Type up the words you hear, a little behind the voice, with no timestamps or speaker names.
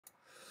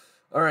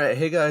Alright,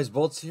 hey guys,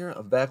 Bolts here.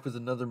 I'm back with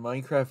another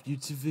Minecraft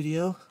YouTube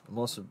video. I'm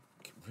also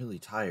really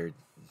tired,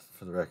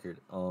 for the record.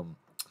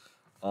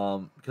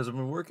 Because I've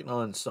been working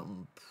on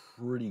something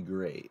pretty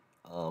great.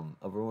 I've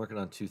been working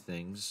on two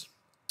things.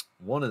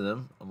 One of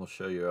them, I'm gonna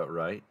show you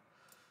outright.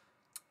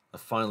 I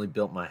finally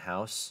built my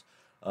house.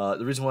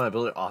 The reason why I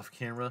built it off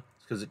camera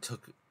is because it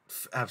took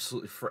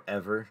absolutely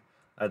forever.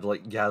 I had to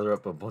like gather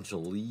up a bunch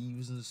of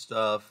leaves and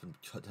stuff and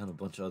cut down a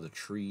bunch of other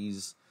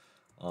trees.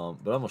 But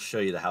I'm gonna show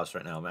you the house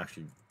right now. I'm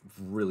actually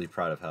really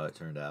proud of how it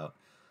turned out.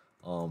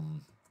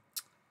 Um,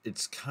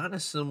 it's kind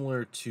of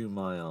similar to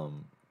my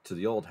to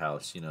the old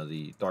house,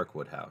 the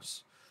Darkwood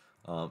house.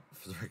 For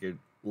the record,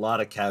 a lot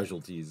of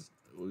casualties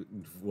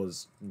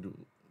was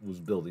was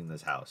building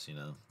this house.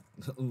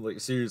 Like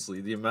seriously,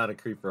 the amount of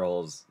creeper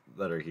holes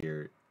that are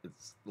here,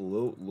 it's a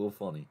little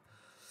funny.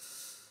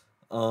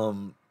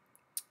 Um,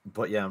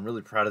 but yeah, I'm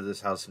really proud of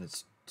this house, and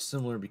it's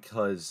similar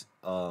because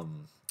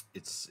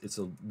it's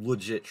a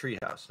legit tree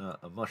house, not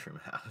a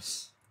mushroom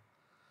house.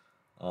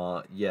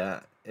 Yeah,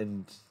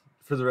 and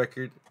for the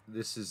record,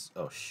 this is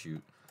oh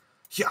shoot,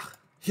 yeah,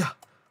 yeah,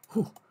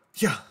 whew,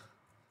 yeah,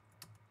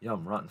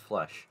 yum, rotten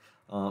flesh.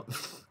 Um,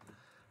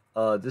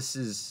 this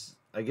is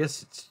I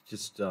guess it's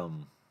just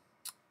well,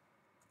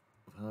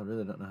 I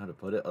really don't know how to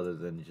put it other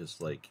than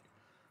just like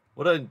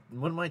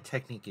what my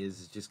technique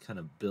is just kind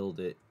of build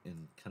it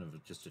in kind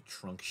of just a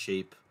trunk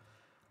shape.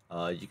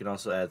 You can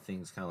also add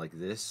things kind of like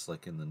this,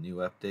 like in the new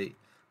update.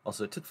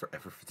 Also, it took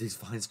forever for these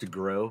vines to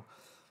grow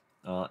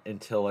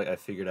until like I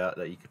figured out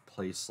that you could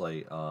place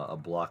like a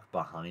block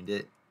behind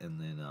it and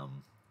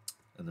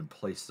then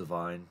place the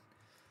vine.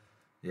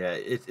 Yeah,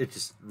 it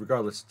just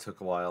regardless it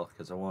took a while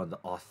because I wanted the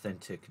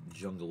authentic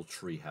jungle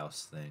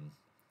treehouse thing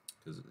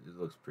because it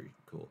looks pretty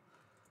cool.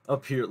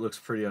 Up here it looks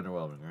pretty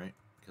underwhelming, right?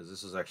 Because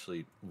this is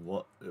actually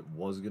what it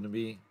was gonna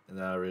be, and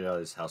then I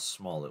realized how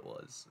small it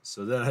was.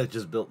 So then I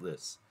just built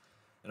this.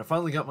 And I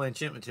finally got my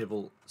enchantment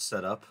table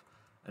set up,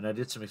 and I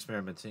did some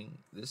experimenting.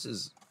 This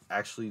is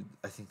actually,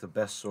 I think, the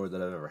best sword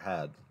that I've ever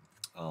had.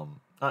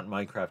 Not in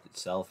Minecraft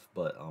itself,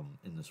 but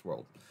in this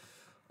world.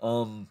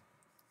 Um,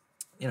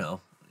 you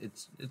know,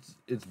 it's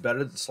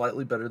better,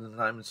 slightly better than the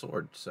diamond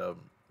sword, so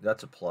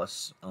that's a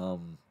plus.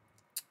 And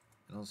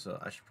also,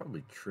 I should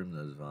probably trim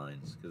those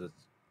vines because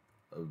it's,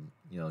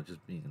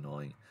 just being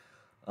annoying.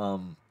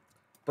 Um,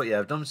 but yeah,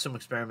 I've done some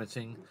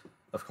experimenting.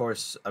 Of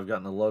course, I've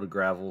gotten a load of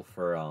gravel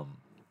for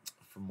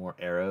more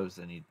arrows,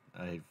 and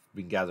I've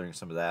been gathering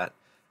some of that,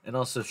 and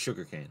also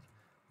sugarcane,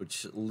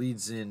 which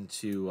leads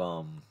into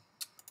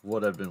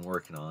what I've been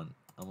working on.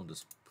 I'm gonna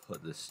just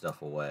put this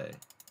stuff away.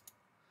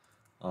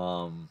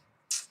 Um,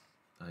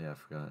 oh yeah, I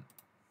forgot.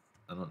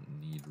 I don't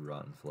need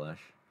rotten flesh.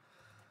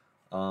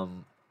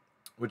 Um,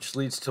 which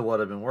leads to what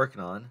I've been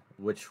working on,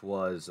 which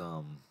was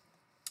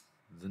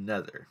the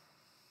Nether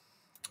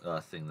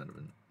thing that I've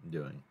been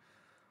doing.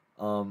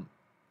 Um,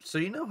 so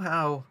you know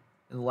how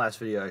in the last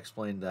video I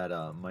explained that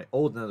my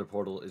old Nether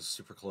portal is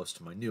super close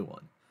to my new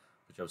one,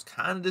 which I was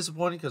kind of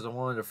disappointed because I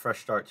wanted a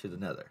fresh start to the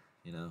Nether.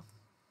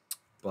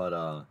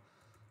 But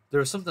there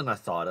was something I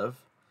thought of,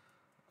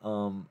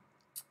 um,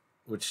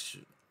 which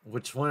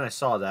when I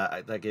saw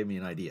that that gave me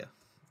an idea,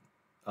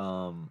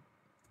 um,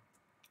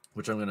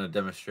 which I'm gonna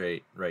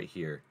demonstrate right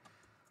here.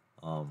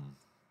 Um,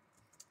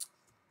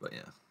 but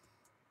yeah.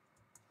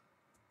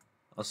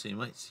 Also, you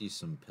might see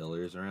some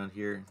pillars around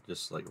here,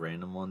 just like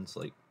random ones,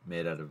 like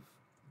made out of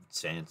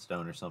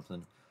sandstone or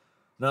something.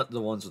 Not the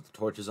ones with the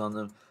torches on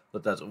them,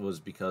 but that was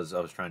because I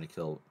was trying to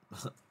kill.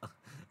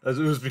 It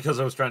was because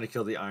I was trying to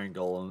kill the iron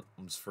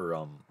golems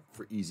for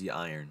easy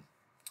iron,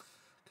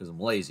 because I'm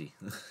lazy.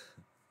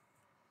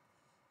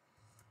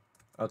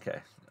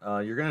 Okay,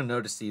 you're gonna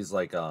notice these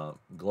like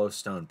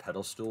glowstone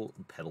pedal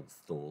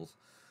stools,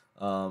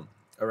 um,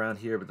 around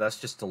here, but that's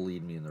just to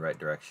lead me in the right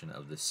direction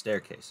of this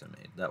staircase I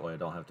made. That way, I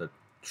don't have to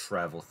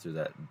travel through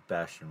that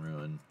bastion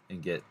ruin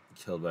and get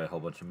killed by a whole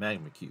bunch of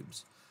magma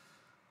cubes.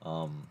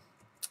 Um,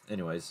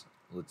 anyways,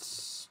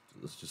 let's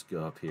just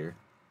go up here.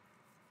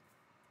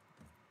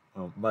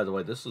 By the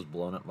way, this was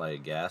blown up by a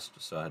ghast,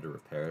 so I had to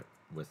repair it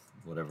with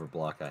whatever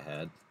block I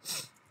had.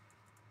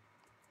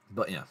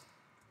 But yeah,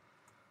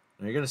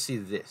 now you're gonna see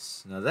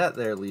this. Now that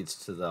there leads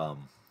to the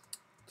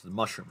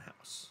mushroom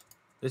house.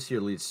 This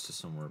here leads to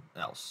somewhere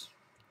else.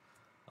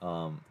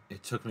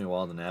 It took me a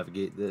while to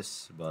navigate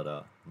this,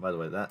 but by the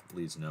way, that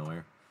leads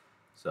nowhere,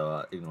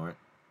 so ignore it.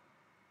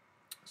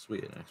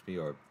 Sweet, an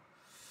XP orb.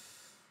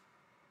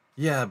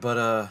 Yeah,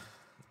 but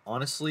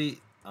honestly,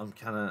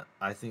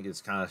 I think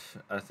it's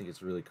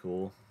really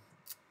cool.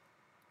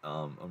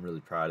 I'm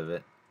really proud of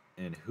it.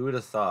 And who would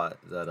have thought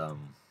that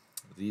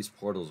these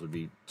portals would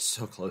be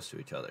so close to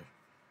each other?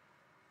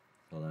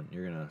 Hold on,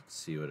 you're gonna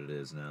see what it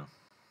is now.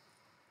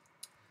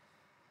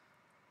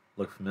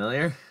 Look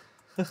familiar?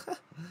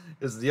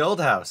 It's the old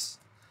house.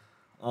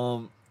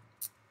 Um,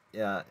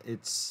 yeah,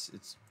 it's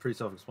pretty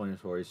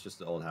self-explanatory. It's just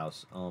the old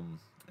house.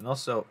 And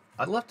also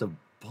I left a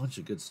bunch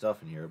of good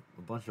stuff in here.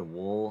 A bunch of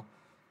wool,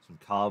 some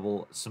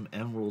cobble, some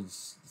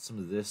emeralds, some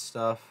of this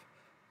stuff.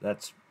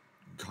 That's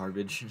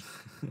garbage.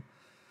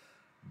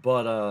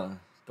 But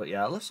But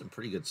yeah, I left some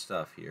pretty good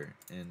stuff here,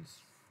 and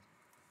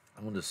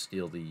I'm gonna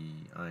steal the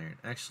iron.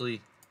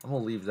 Actually, I'm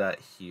gonna leave that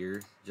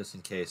here just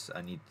in case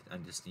I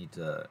just need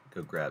to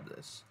go grab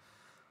this.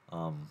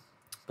 Um,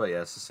 but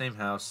yeah, it's the same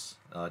house.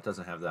 It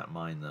doesn't have that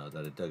mine though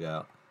that it dug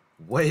out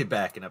way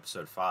back in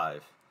episode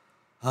 5.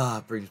 Ah,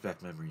 it brings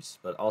back memories.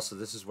 But also,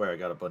 this is where I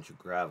got a bunch of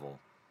gravel.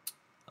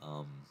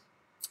 Um,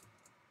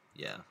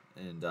 yeah,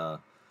 and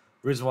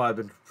reason why I've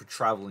been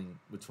traveling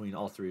between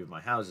all 3 of my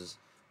houses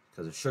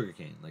because of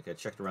sugarcane. Like I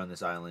checked around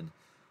this island,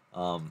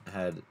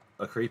 had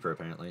a creeper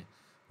apparently.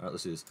 All right,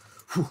 let's do this.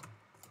 Whew.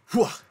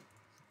 Whew.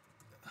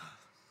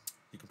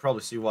 You can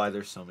probably see why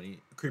there's so many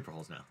creeper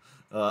holes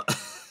now.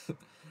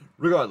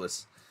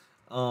 Regardless,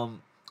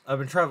 I've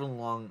been traveling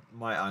along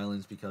my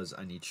islands because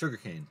I need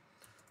sugarcane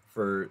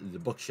for the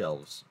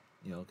bookshelves.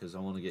 You know, because I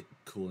want to get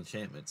cool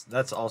enchantments.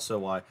 That's also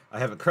why I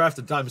haven't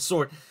crafted diamond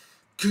sword.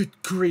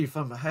 Good grief,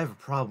 I have a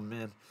problem,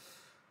 man.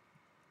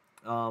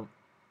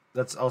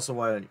 That's also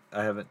why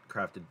I haven't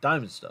crafted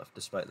diamond stuff,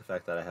 despite the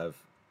fact that I have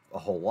a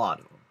whole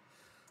lot of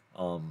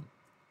them.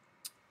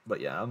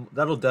 But yeah,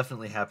 that'll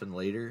definitely happen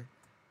later,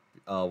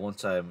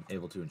 once I'm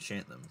able to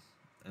enchant them.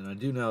 And I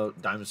do know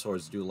diamond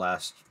swords do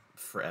last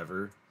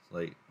forever.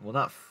 Like, well,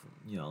 not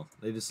you know,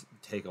 they just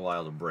take a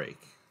while to break.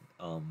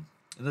 And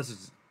this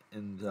is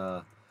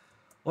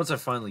once I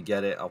finally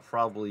get it, I'll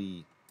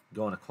probably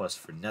go on a quest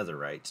for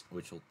netherite,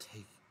 which will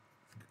take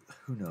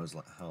who knows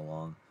how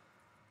long.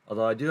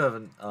 Although I do have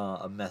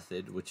a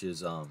method, which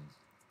is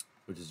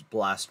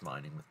blast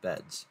mining with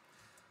beds.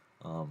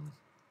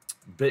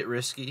 Bit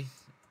risky,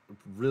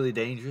 really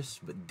dangerous,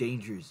 but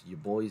danger's your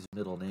boy's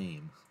middle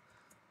name.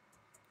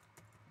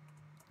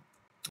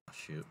 Oh,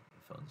 shoot,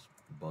 my phone's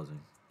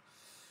buzzing.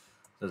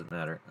 Doesn't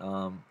matter.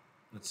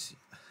 Let's see.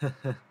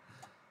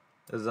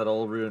 There's that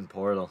old ruined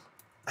portal.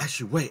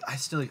 Actually, wait, I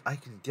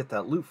can get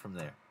that loot from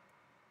there.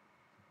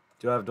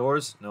 Do I have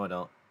doors? No, I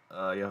don't.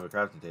 You have a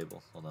crafting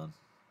table. Hold on.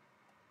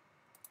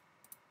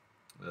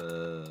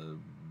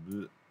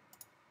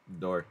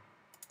 Door.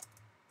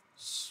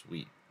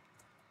 Sweet.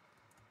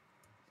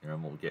 Here,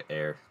 I'm gonna get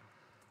air.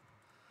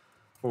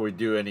 Before we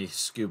do any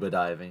scuba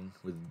diving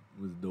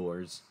with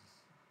doors.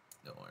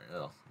 Don't worry.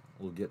 Oh,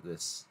 we'll get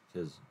this.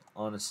 Because,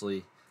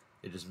 honestly,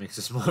 it just makes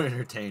us more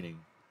entertaining.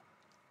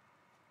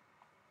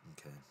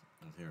 Okay.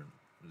 I'm hearing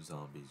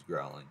zombies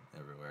growling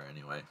everywhere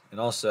anyway. And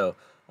also,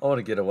 I want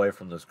to get away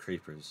from those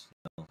creepers.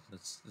 No,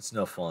 it's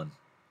no fun.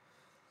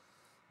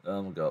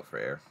 We'll go out for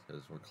air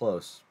because we're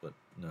close, but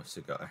no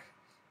cigar.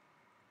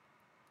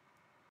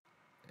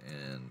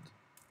 And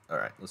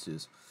alright, let's do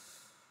this.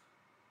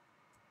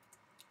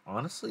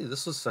 Honestly,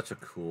 this was such a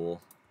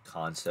cool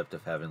concept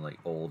of having like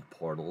old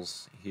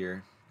portals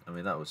here. I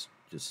mean, that was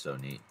just so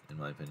neat in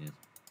my opinion.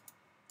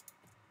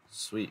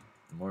 Sweet,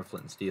 more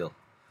flint and steel.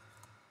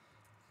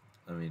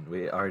 I mean,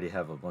 we already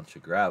have a bunch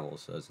of gravel,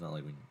 so it's not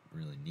like we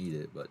really need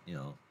it, but, you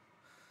know.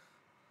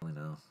 I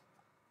know.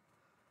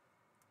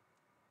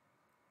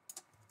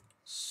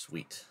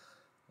 Sweet.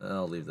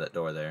 I'll leave that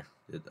door there.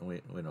 We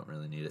don't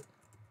really need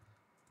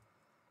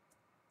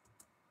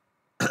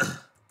it.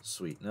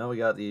 Sweet. Now we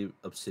got the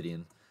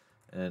obsidian.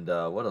 And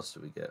what else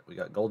do we get? We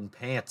got golden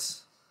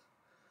pants.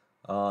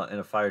 And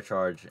a fire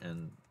charge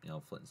and, you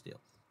know, flint and steel.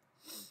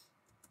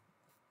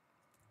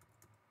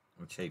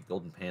 Which, hey,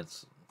 golden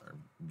pants are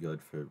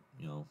good for,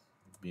 you know,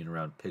 being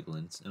around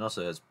piglins. And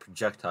also has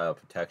projectile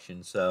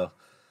protection, so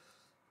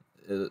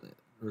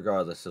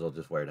regardless, it'll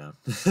just wear down.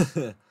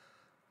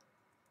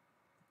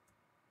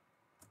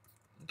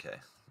 Okay,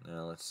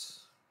 now let's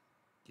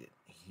get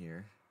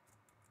here.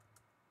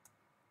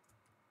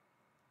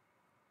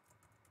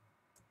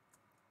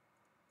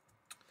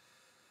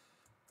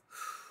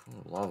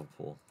 Oh, lava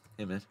pool.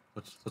 Hey man,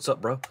 what's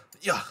up, bro?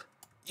 Yeah,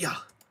 yeah,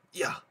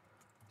 yeah.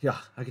 Yeah,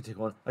 I can take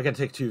one. I can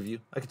take 2 of you.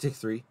 I can take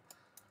 3.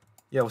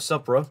 Yeah, what's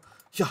up, bro?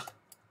 Yeah.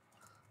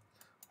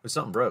 Wait,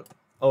 something broke.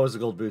 Oh, it's the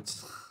gold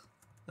boots.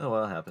 Oh,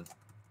 well, that happened.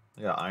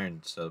 I got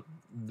iron, so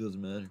it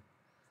doesn't matter.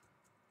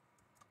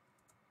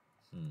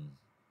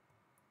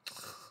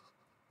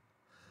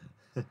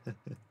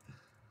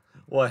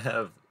 Why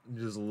have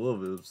just a little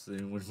bit of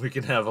obsidian when we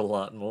can have a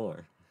lot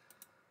more?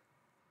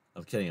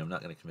 I'm kidding. I'm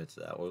not going to commit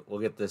to that.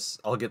 We'll get this.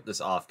 I'll get this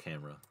off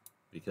camera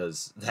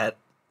because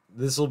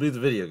this will be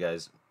the video,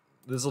 guys.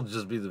 This will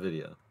just be the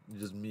video.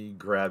 Just me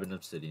grabbing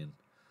obsidian.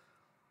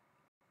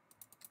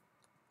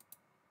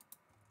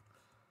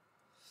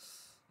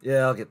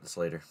 Yeah, I'll get this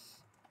later.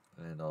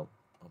 And I'll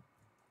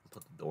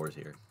put the doors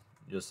here.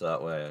 Just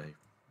that way I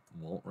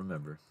won't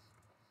remember.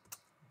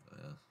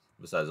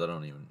 Besides, I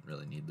don't even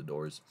really need the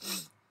doors.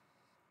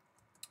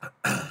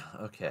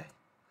 Okay.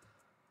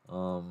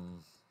 Oh,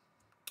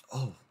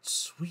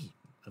 sweet.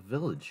 A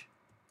village.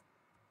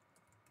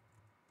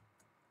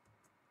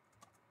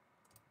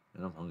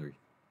 And I'm hungry.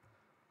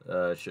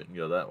 I shouldn't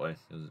go that way.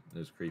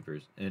 There's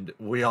creepers. And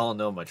we all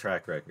know my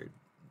track record.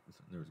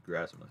 There was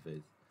grass in my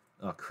face.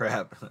 Oh,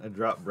 crap. I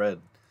dropped bread.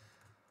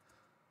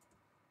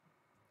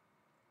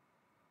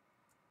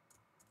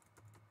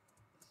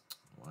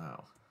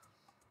 Wow.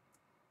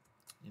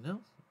 You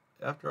know,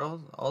 after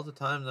all the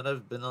time that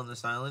I've been on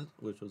this island,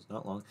 which was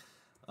not long,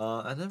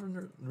 I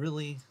never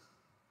really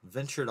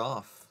ventured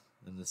off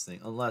in this thing,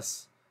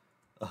 unless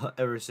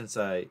ever since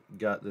I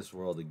got this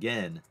world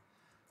again.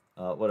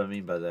 What I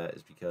mean by that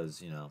is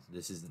because,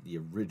 this isn't the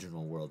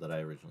original world that I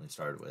originally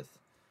started with.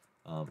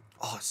 Oh,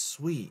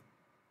 sweet.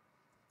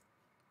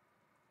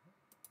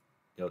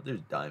 Yo,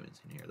 there's diamonds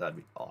in here. That'd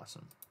be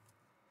awesome.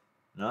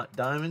 Not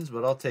diamonds,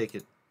 but I'll take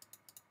it.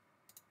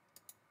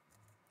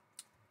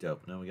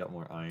 Dope. Now we got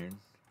more iron.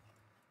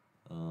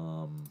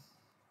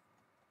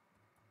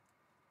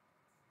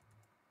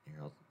 Here,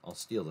 I'll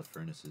steal the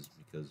furnaces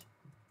because,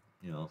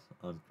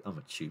 I'm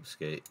a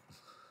cheapskate.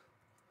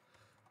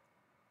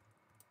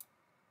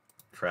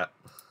 Crap.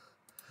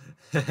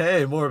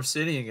 Hey, more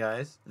obsidian,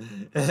 guys.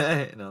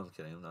 No, I'm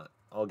kidding. I'm not.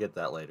 I'll get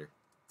that later.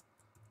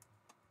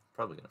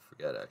 Probably gonna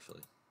forget,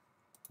 actually.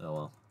 Oh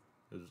well.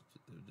 It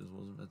just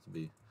wasn't meant to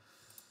be.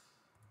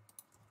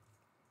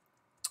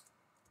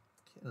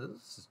 Okay,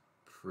 this is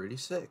pretty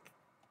sick.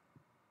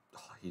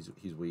 Oh, he's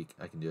weak.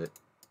 I can do it.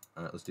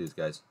 All right, let's do this,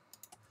 guys.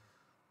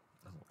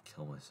 I'm gonna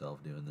kill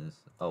myself doing this.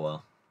 Oh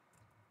well.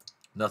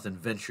 Nothing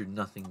ventured,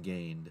 nothing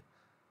gained.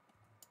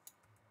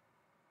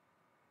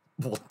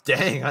 Well,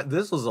 dang,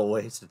 this was a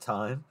waste of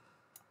time.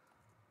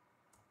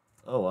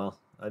 Oh, well.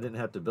 I didn't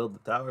have to build the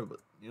tower, but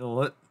you know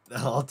what?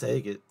 I'll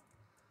take it.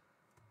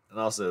 And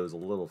also, it was a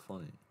little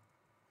funny.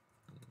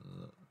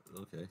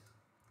 Okay.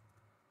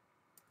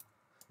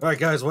 Alright,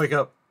 guys, wake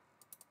up.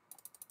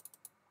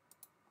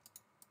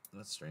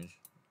 That's strange.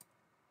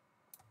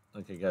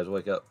 Okay, guys,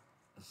 wake up.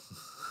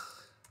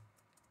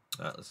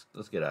 Alright,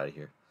 let's get out of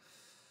here.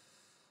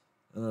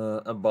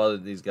 I've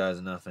bothered these guys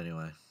enough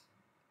anyway.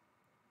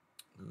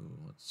 Ooh,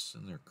 what's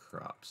in their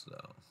crops,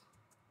 though?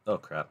 Oh,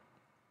 crap.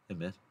 Hey,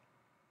 man.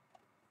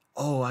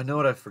 Oh, I know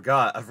what I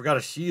forgot. I forgot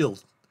a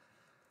shield.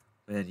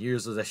 Man,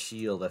 years with a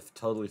shield. I've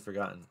totally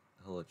forgotten.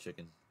 Hello,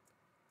 chicken.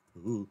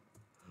 Ooh.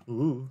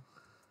 Ooh.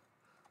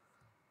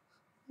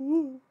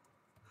 Ooh.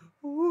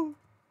 Ooh.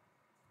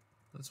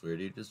 That's weird.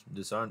 He just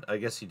disarmed. I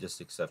guess he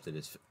just accepted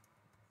his...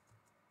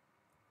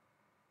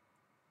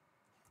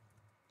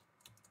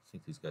 I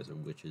think these guys are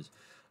witches.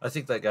 I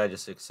think that guy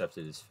just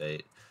accepted his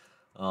fate.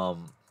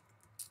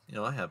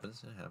 It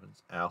happens. It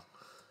happens. Ow.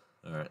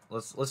 All right,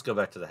 let's go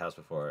back to the house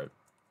before I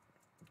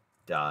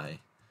die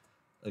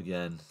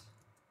again.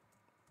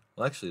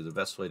 Well, actually, the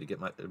best way to get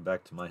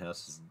back to my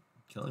house is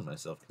killing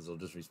myself because I'll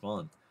just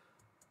respawn.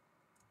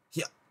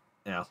 Yeah.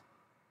 Ow.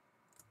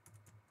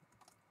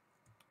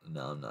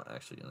 No, I'm not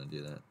actually gonna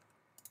do that.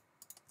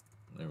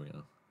 There we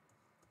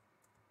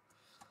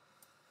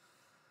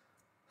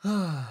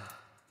go.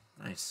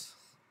 Nice.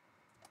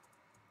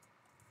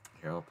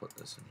 Here, I'll put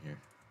this in here.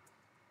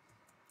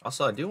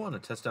 Also, I do want to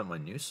test out my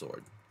new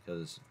sword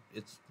because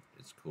it's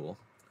cool.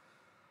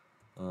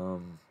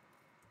 But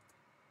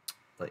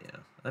yeah,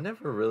 I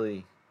never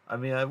really. I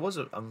mean, I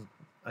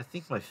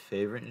think my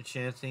favorite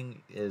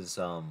enchanting is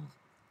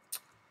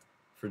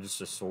for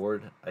just a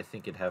sword. I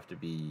think it'd have to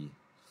be.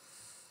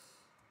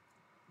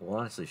 Well,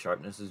 honestly,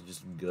 sharpness is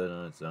just good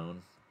on its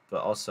own.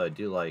 But also, I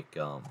do like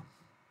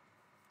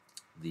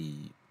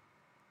the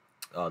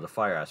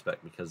fire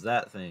aspect because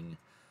that thing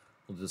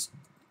will just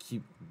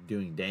keep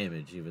doing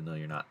damage even though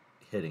you're not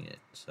hitting it.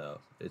 So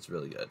it's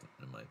really good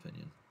in my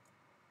opinion.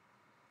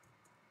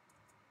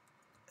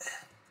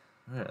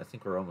 Alright, I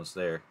think we're almost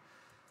there.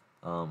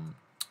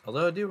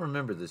 Although I do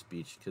remember this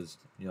beach because,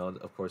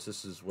 of course,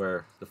 this is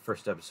where the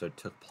first episode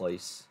took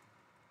place.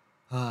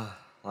 A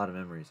lot of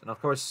memories. And of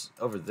course,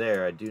 over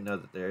there, I do know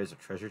that there is a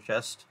treasure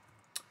chest.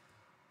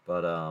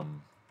 But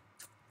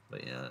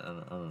yeah,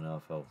 I don't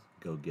know if I'll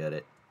go get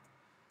it.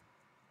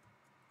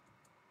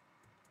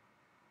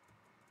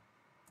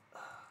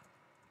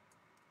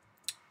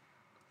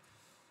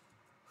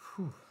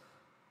 Whew.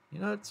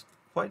 It's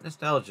quite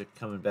nostalgic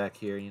coming back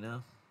here,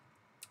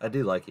 I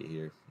do like it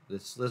here.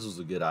 This was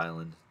a good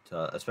island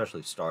to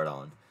especially start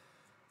on.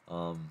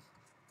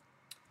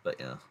 But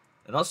yeah.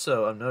 And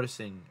also, I'm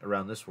noticing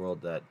around this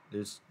world that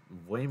there's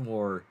way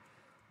more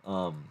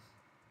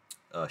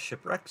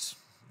shipwrecks,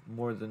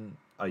 more than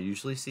I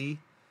usually see.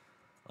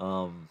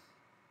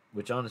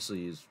 Which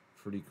honestly is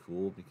pretty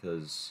cool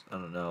because, I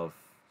don't know, if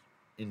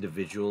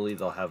individually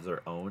they'll have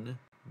their own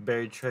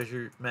buried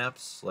treasure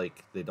maps,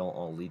 like they don't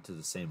all lead to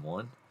the same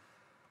one.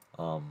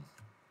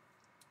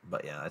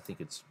 But yeah, I think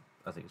it's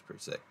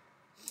pretty sick.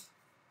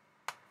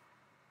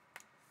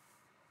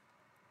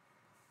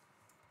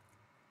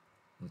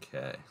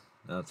 Okay,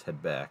 now let's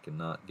head back and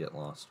not get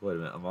lost. Wait a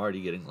minute, I'm already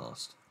getting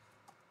lost.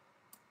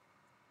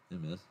 Hey,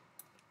 man.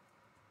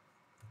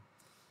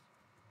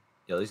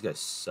 Yeah, these guys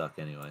suck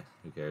anyway.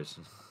 Who cares?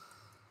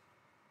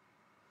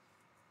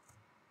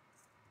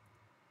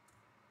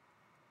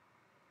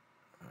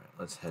 Alright,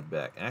 let's head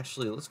back.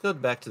 Actually, let's go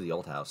back to the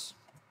old house.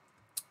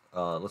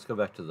 Let's go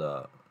back to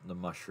the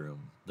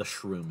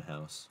shroom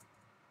house.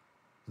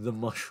 The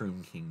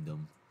Mushroom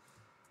Kingdom.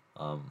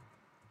 Yeah.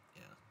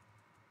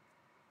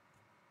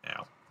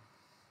 Ow.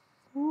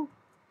 Woo.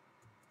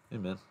 Hey,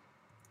 man.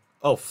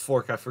 Oh,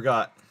 fork, I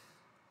forgot.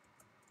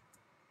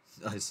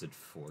 I said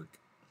fork.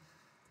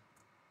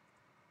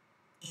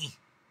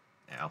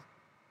 Ow.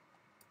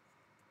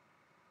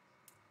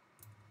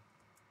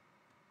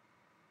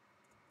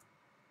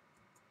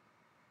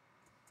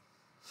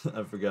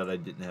 I forgot I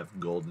didn't have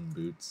golden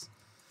boots.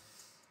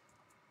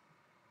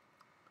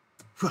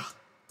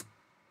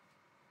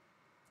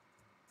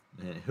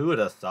 Man, who would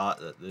have thought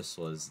that this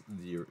was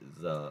the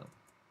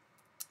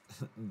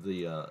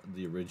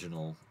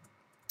original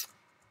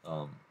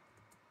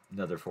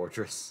Nether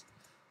Fortress?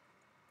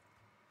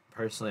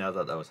 Personally, I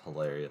thought that was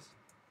hilarious.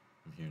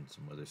 I'm hearing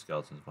some wither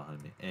skeletons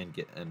behind me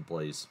and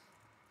Blaze.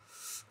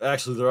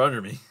 Actually, they're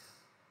under me.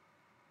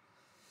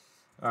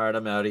 All right,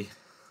 I'm outie.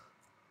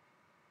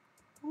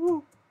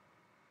 Woo.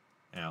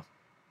 Ow.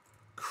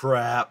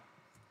 Crap.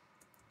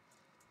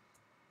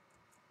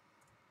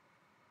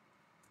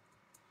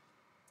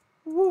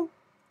 Woo.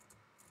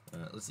 All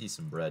right, let's eat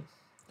some bread.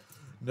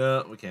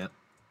 No, we can't.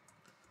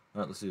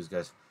 All right, let's do this,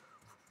 guys.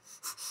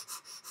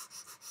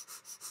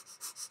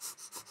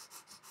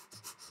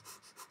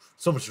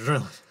 So much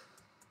adrenaline.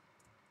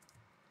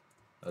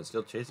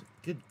 Still chasing.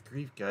 Good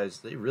grief, guys.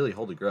 They really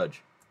hold a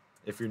grudge.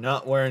 If you're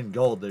not wearing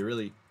gold, they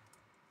really...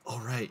 All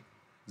right.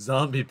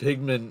 Zombie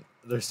pigmen.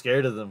 They're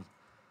scared of them.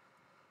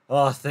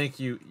 Oh, thank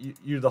you.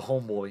 You're the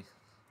homeboy.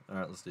 All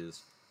right, let's do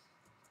this.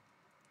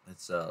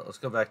 Let's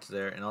go back to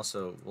there, and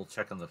also we'll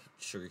check on the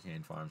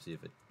sugarcane farm, see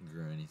if it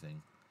grew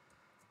anything.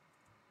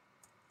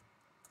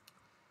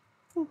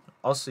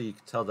 Also, you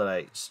can tell that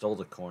I stole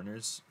the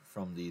corners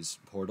from these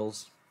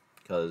portals,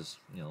 because,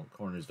 you know,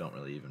 corners don't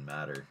really even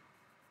matter.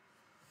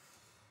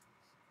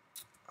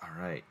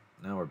 Alright,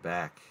 now we're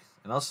back.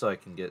 And also I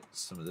can get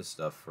some of this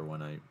stuff for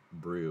when I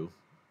brew.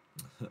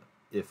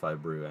 If I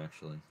brew,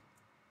 actually.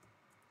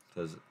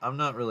 Because I'm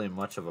not really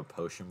much of a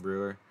potion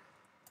brewer.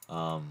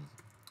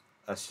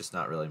 That's just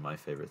not really my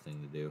favorite thing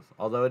to do.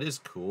 Although it is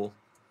cool.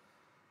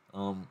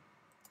 In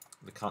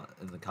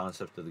the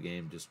concept of the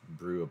game, just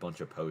brew a bunch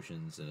of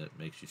potions and it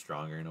makes you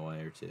stronger in a way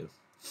or two.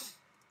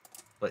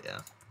 But yeah.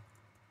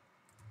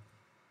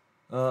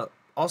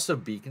 Also,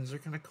 beacons are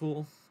kind of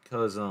cool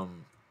because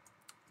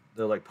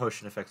they're like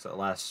potion effects that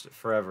last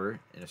forever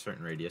in a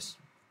certain radius.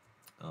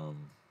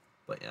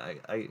 But yeah,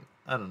 I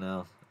don't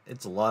know.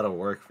 It's a lot of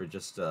work for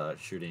just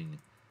shooting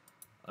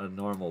a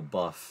normal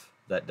buff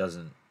that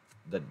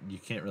you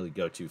can't really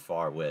go too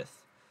far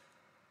with.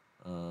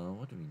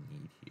 What do we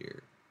need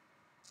here?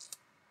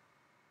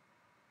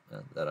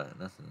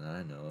 Nothing that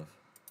I know of.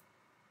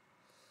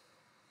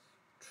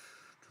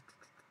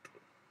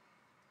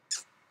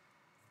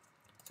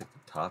 Take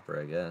the topper,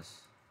 I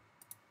guess.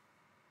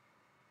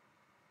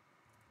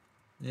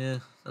 Yeah,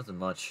 nothing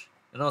much.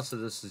 And also,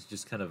 this is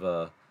just kind of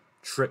a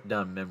trip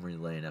down memory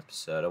lane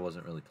episode. I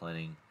wasn't really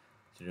planning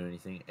to do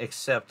anything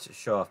except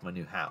show off my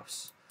new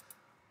house,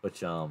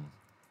 which yeah,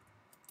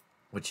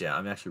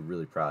 I'm actually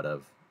really proud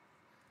of.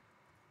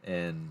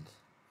 And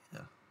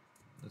yeah,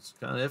 that's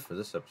kind of it for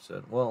this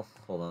episode. Well,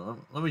 hold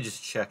on. Let me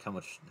just check how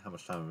much time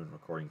I've been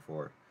recording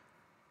for.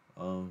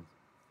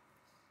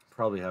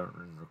 Probably haven't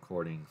been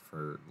recording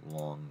for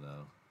long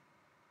though.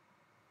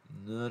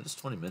 No, just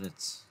 20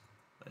 minutes.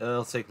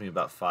 It'll take me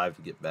about 5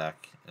 to get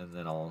back, and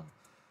then I'll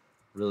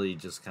really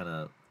just kind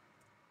of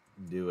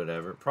do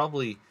whatever.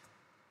 Probably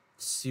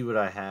see what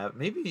I have.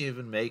 Maybe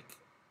even make...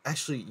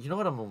 Actually, you know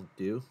what I'm going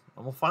to do?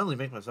 I'm going to finally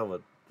make myself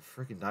a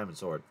freaking diamond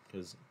sword,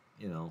 because,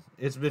 you know,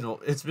 it's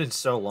been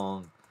so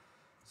long.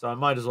 So I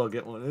might as well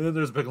get one. And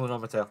there's a big one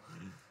on my tail.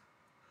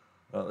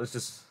 Well, let's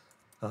just...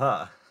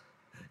 Haha.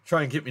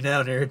 Try and get me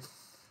now, nerd.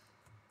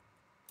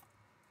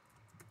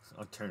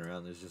 I'll turn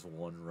around. There's just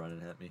one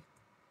running at me.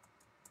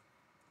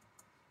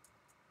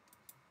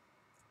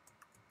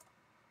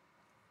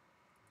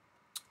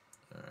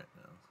 Alright,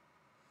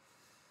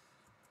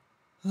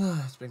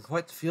 now. It's been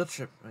quite the field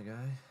trip, my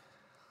guy.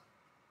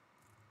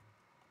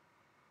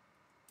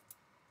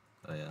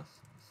 Oh, yeah.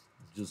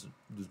 Just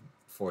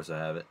force I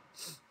have it.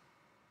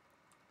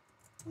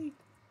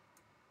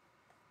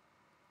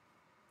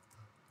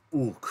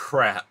 Ooh,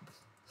 crap.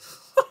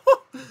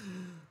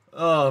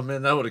 Oh,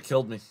 man, that would have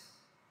killed me.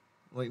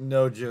 Like,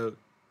 no joke.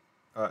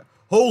 Alright.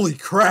 Holy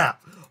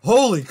crap!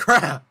 Holy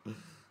crap!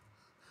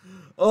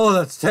 Oh,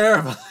 that's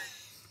terrifying.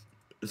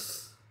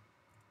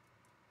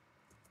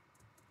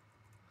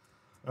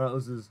 Alright,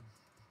 let's just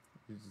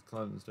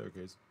climb the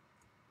staircase.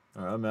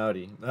 Alright, I'm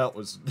outie. That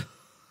was...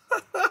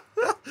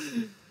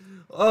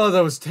 Oh,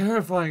 that was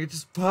terrifying. It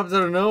just popped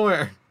out of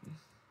nowhere.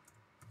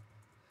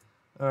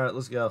 Alright,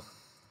 let's go.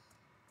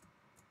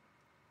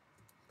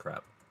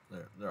 Crap.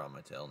 They're on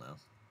my tail now.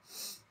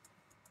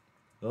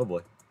 Oh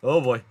boy.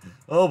 Oh boy.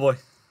 Oh boy.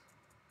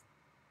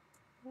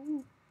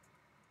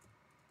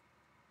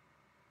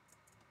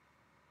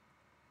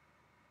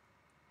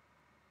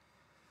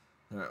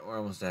 Alright, we're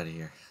almost out of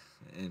here.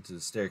 Into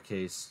the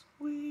staircase.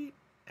 Whee!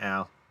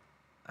 Ow.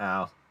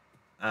 Ow.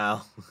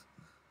 Ow.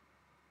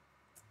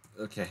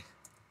 Okay.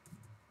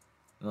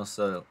 And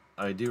also,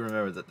 I do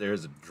remember that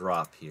there's a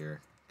drop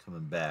here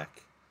coming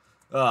back.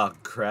 Oh,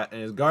 crap.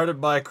 And it's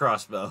guarded by a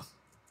crossbow.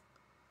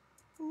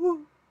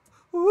 Woo.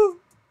 Woo.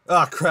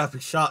 Oh, crap.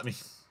 It shot me.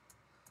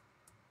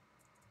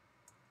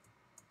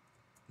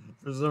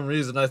 For some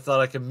reason, I thought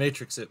I could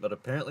matrix it, but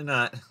apparently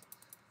not. I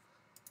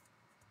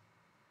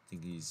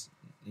think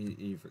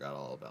he forgot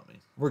all about me.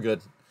 We're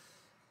good.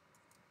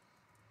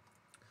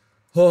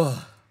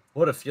 Oh,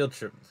 what a field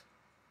trip.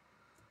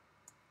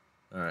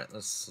 All right,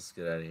 let's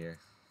get out of here.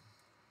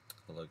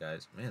 Hello,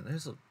 guys. Man,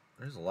 there's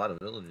a lot of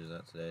villagers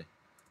out today.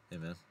 Hey,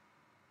 man.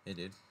 Hey,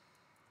 dude.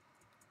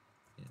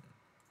 Yeah.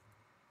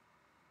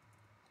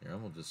 Here,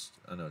 I'm gonna just.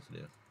 I know what to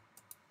do.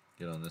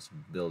 Get on this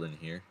building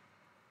here.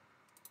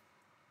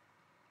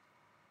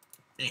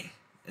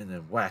 And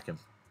then whack him.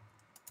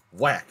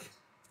 Whack!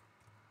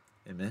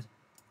 Hey, man.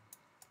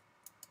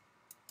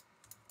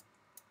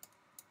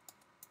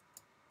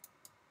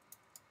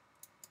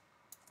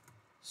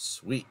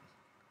 Sweet.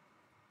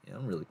 Yeah,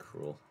 I'm really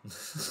cruel.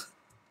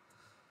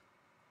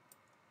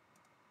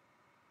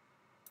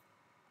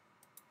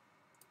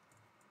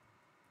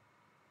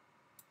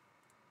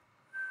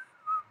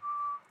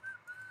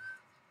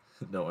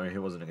 Don't worry, he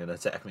wasn't gonna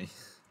attack me.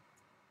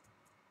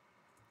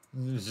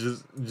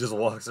 Just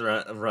walks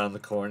around the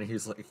corner.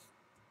 He's like,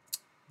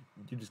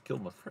 "You just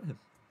killed my friend."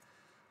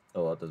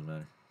 Oh well, it doesn't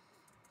matter.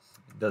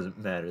 It doesn't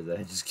matter that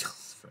I just killed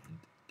his friend.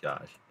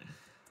 Gosh,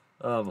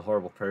 oh, I'm a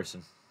horrible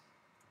person.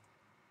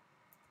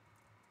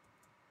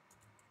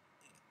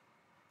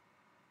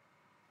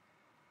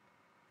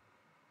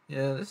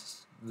 Yeah,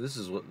 this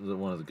is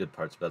one of the good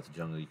parts about the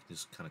jungle. You can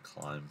just kind of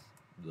climb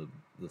the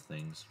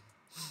things.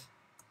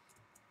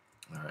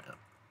 All right,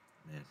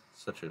 man,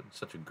 such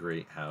a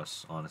great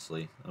house.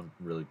 Honestly, I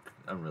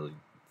really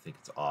think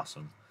it's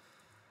awesome.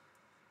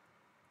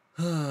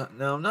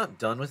 Now I'm not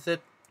done with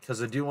it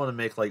because I do want to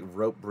make like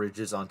rope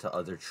bridges onto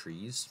other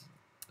trees,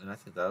 and I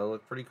think that'll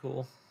look pretty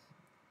cool.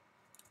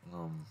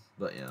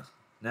 But yeah,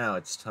 now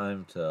it's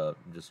time to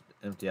just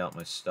empty out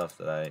my stuff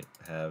that I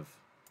have.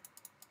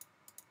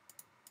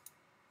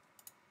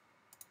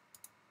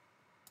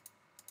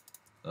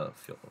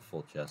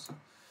 Full chest.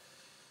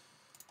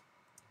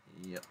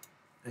 Yep.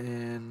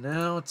 And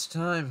now it's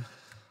time.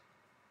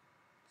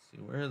 Let's see,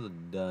 where are the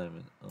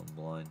diamond? Oh, I'm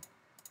blind.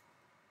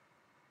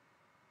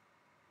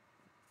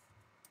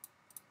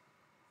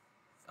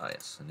 Ah,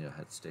 yes, I knew I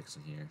had sticks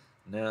in here.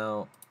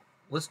 Now,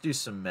 let's do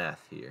some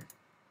math here.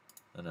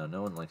 I know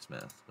no one likes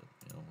math, but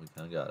you know we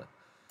kind of gotta.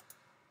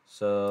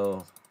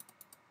 So,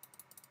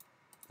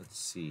 let's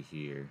see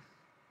here.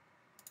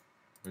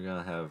 We're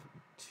gonna have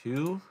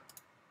 2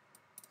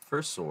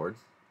 for sword,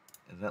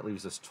 and that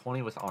leaves us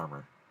 20 with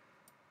armor.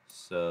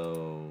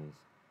 So,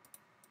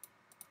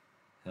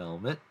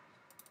 helmet.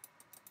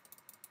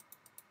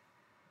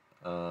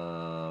 Wait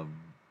a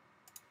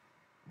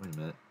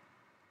minute.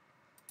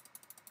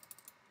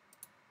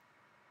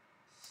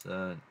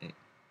 7, 8.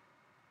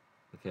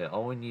 Okay,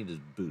 all we need is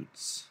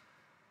boots.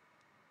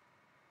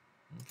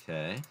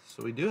 Okay,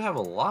 so we do have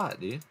a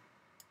lot, dude.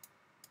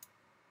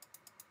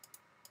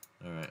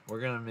 All right,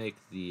 we're gonna make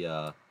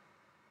the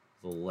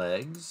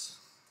legs.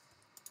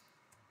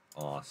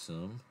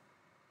 Awesome.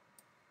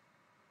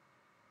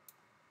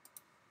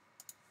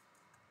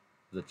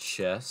 The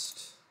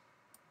chest,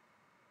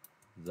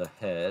 the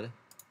head,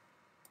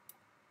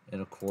 and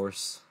of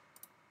course,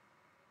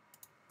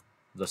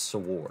 the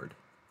sword.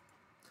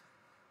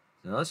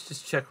 Now let's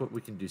just check what we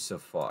can do so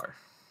far.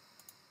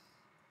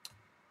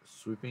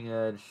 Sweeping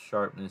edge,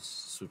 sharpness,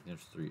 sweeping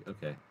edge 3.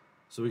 Okay,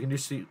 so we can do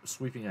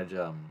sweeping edge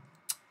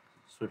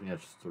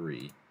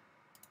 3.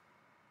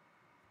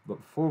 But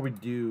before we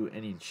do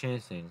any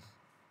enchanting,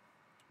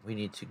 we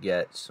need to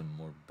get some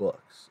more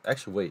books.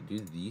 Actually, wait, do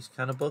these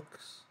kind of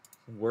books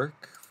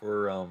work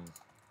for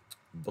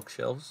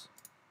bookshelves?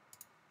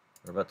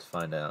 We're about to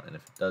find out, and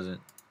if it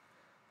doesn't,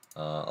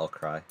 I'll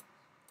cry.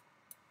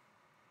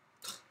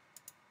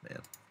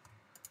 Man.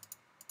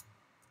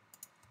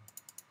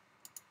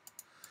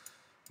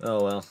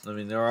 Oh well, I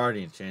mean they're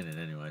already enchanted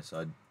anyway,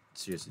 so I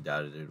seriously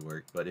doubted it would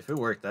work. But if it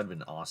worked, that'd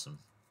been awesome.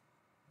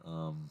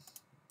 Let's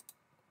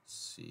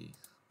see.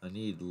 I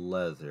need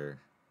leather.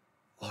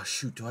 Oh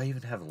shoot, do I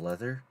even have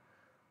leather?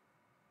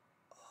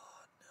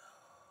 Oh no.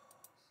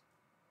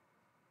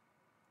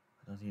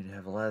 I don't need to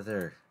have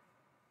leather.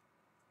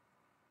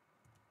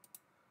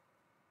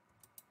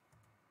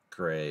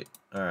 Great.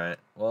 Alright,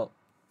 well,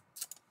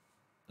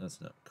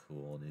 that's not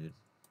cool, dude.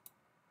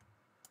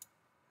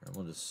 I'm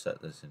gonna just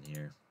set this in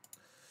here.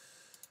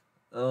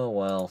 Oh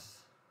well.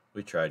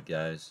 We tried,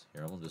 guys.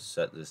 Here, I'm gonna just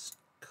set this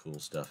cool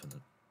stuff in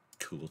the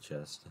tool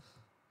chest.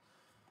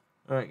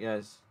 Alright,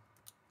 guys.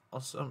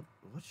 Also,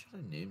 what should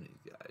I name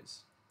these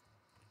guys?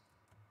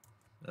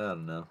 I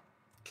don't know.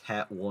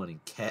 Cat 1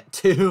 and Cat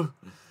 2?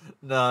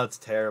 No, it's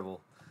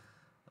terrible.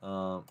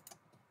 Okay,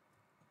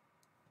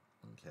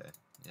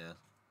 yeah.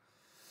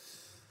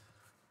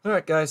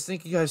 Alright, guys.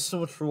 Thank you guys so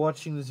much for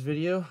watching this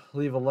video.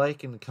 Leave a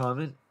like and a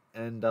comment.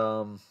 And,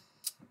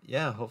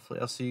 yeah, hopefully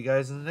I'll see you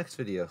guys in the next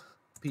video.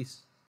 Peace.